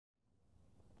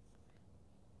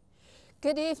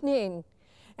Good evening,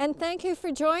 and thank you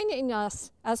for joining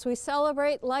us as we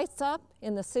celebrate Lights Up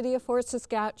in the city of Fort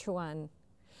Saskatchewan.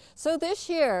 So this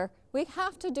year, we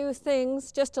have to do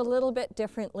things just a little bit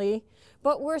differently,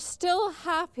 but we're still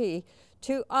happy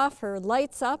to offer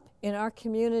Lights Up in our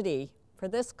community for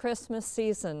this Christmas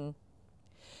season.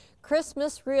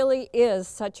 Christmas really is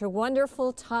such a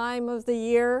wonderful time of the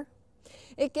year.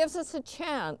 It gives us a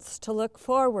chance to look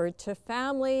forward to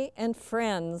family and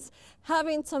friends,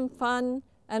 having some fun,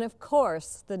 and of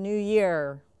course, the new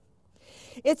year.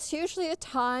 It's usually a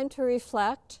time to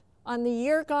reflect on the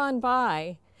year gone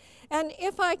by, and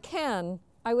if I can,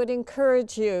 I would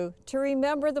encourage you to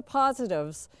remember the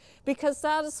positives, because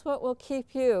that is what will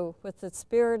keep you with the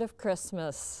spirit of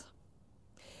Christmas.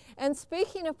 And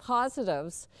speaking of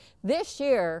positives, this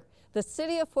year, the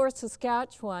City of Fort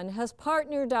Saskatchewan has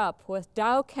partnered up with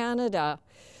Gale Canada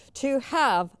to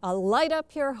have a Light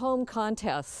Up Your Home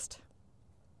contest.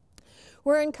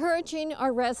 We're encouraging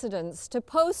our residents to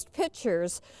post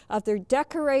pictures of their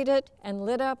decorated and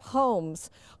lit up homes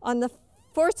on the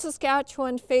Fort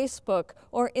Saskatchewan Facebook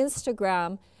or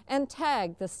Instagram and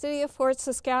tag the City of Fort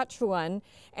Saskatchewan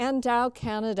and Gale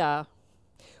Canada.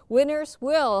 Winners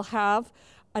will have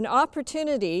an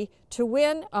opportunity to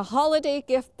win a holiday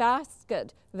gift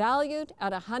basket valued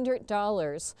at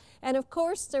 $100. And of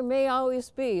course, there may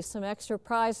always be some extra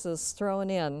prizes thrown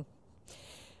in.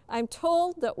 I'm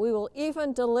told that we will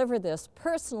even deliver this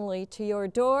personally to your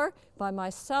door by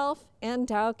myself and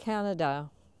Gale Canada.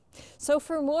 So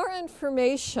for more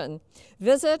information,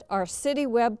 visit our city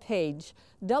webpage,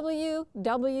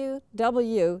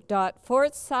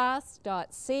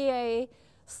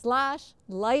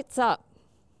 www.fortsas.ca/lightsup.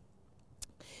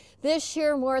 This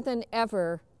year, more than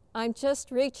ever, I'm just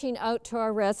reaching out to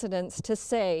our residents to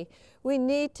say we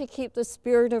need to keep the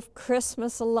spirit of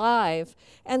Christmas alive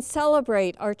and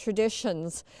celebrate our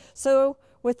traditions. So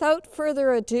without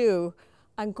further ado,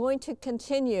 I'm going to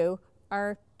continue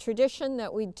our tradition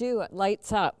that we do at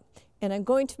Lights Up. And I'm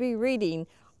going to be reading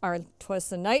our 'Twas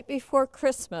the Night Before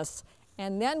Christmas,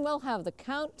 and then we'll have the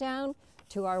countdown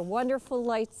to our wonderful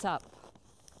Lights Up.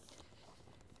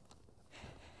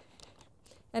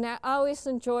 And I always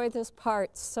enjoy this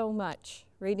part so much,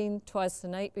 reading 'Twas the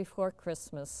Night Before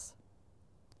Christmas.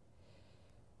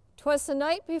 'Twas the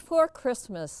night before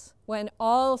Christmas, when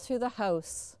all through the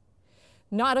house,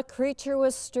 not a creature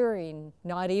was stirring,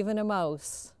 not even a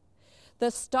mouse.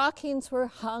 The stockings were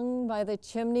hung by the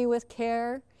chimney with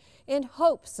care, in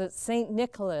hopes that St.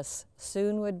 Nicholas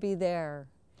soon would be there.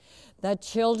 The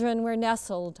children were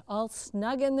nestled all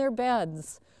snug in their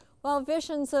beds, while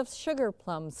visions of sugar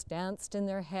plums danced in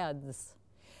their heads.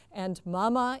 And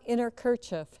Mama in her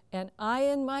kerchief and I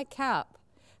in my cap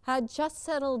had just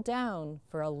settled down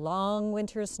for a long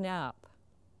winter's nap.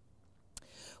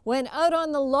 When out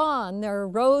on the lawn there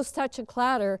arose such a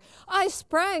clatter, I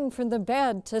sprang from the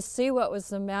bed to see what was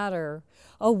the matter.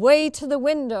 Away to the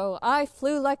window I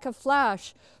flew like a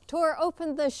flash, tore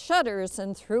open the shutters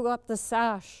and threw up the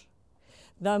sash.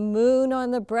 The moon on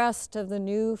the breast of the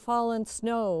new fallen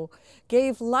snow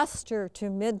gave luster to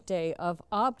midday of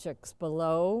objects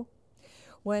below,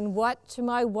 when what to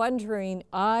my wondering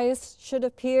eyes should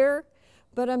appear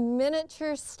but a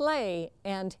miniature sleigh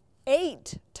and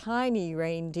 8 tiny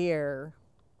reindeer.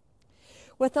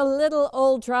 With a little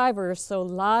old driver so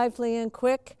lively and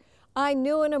quick, I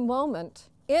knew in a moment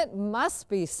it must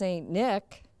be St.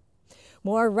 Nick.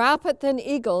 More rapid than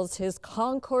eagles his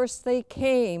concourse they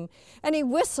came, and he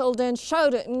whistled and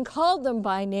shouted and called them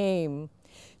by name.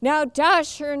 Now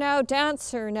Dasher, now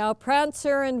Dancer, now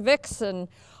Prancer and Vixen,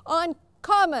 on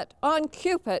Comet, on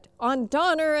Cupid, on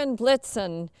Donner and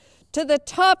Blitzen, to the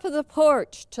top of the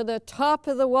porch, to the top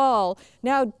of the wall,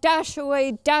 now dash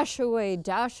away, dash away,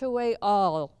 dash away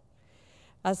all.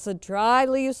 As the dry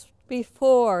leaves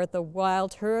before the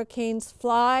wild hurricanes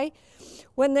fly,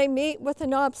 when they meet with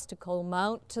an obstacle,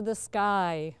 mount to the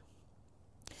sky.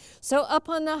 So up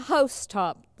on the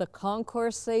housetop the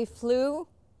concourse they flew,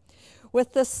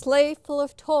 with the sleigh full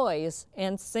of toys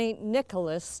and St.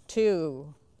 Nicholas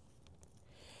too.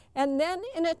 And then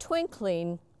in a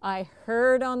twinkling I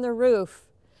heard on the roof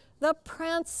the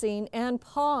prancing and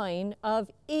pawing of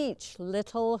each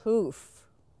little hoof.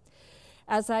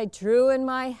 As I drew in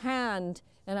my hand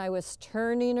and I was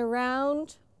turning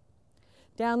around,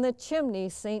 down the chimney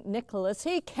St. Nicholas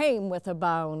he came with a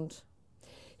bound.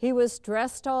 He was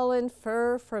dressed all in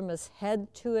fur from his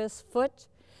head to his foot,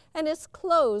 and his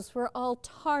clothes were all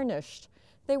tarnished.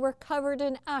 They were covered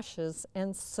in ashes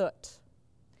and soot.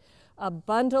 A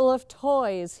bundle of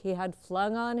toys he had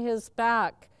flung on his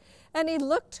back, and he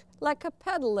looked like a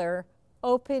peddler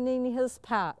opening his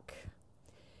pack.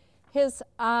 His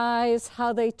eyes,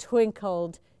 how they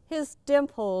twinkled, his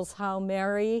dimples, how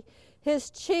merry. His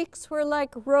cheeks were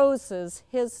like roses,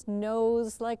 his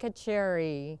nose like a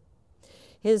cherry.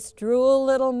 His droll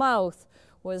little mouth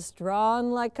was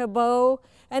drawn like a bow,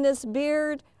 and his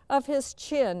beard of his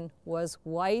chin was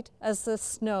white as the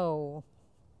snow.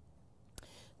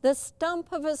 The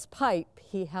stump of his pipe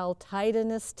he held tight in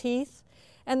his teeth,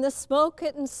 and the smoke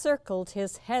it encircled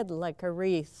his head like a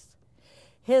wreath.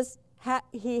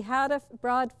 He had a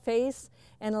broad face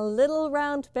and a little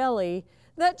round belly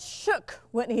that shook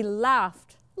when he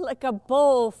laughed like a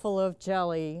bowl full of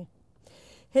jelly.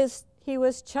 He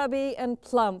was chubby and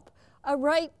plump, a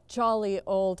right jolly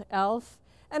old elf,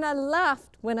 and I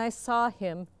laughed when I saw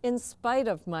him in spite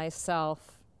of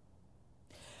myself.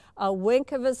 A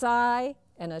wink of his eye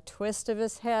and a twist of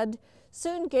his head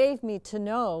soon gave me to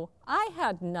know I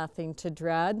had nothing to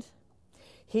dread.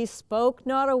 He spoke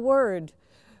not a word,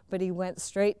 but he went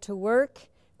straight to work,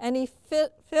 and he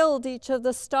filled each of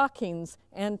the stockings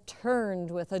and turned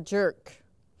with a jerk.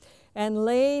 And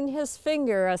laying his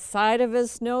finger aside of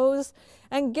his nose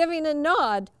and giving a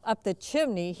nod, up the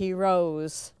chimney he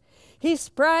rose. He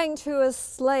sprang to his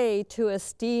sleigh, to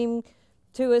his team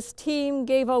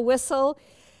gave a whistle,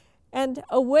 and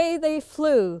away they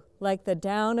flew like the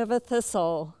down of a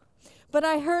thistle. But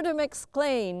I heard him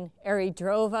exclaim, ere he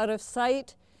drove out of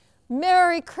sight,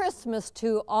 "Merry Christmas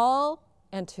to all,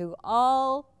 and to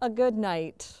all a good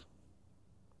night."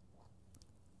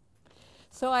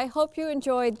 So I hope you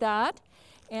enjoyed that.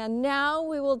 And now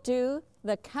we will do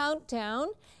the countdown,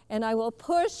 and I will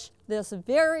push this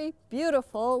very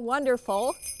beautiful,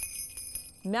 wonderful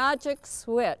magic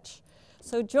switch.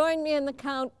 So join me in the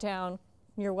countdown.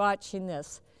 You're watching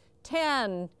this.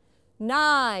 10,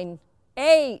 9,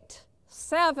 8,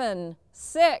 7,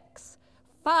 6,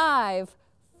 5,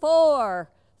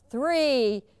 4,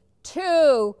 3,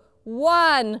 2,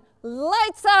 1.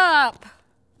 Lights up!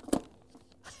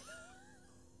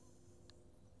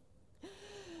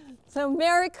 So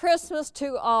Merry Christmas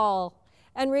to all.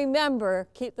 And remember,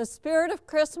 keep the spirit of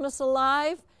Christmas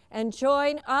alive and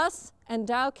join us and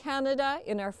Dow Canada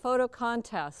in our photo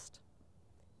contest.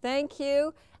 Thank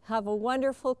you. Have a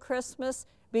wonderful Christmas.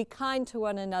 Be kind to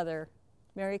one another.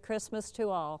 Merry Christmas to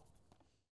all.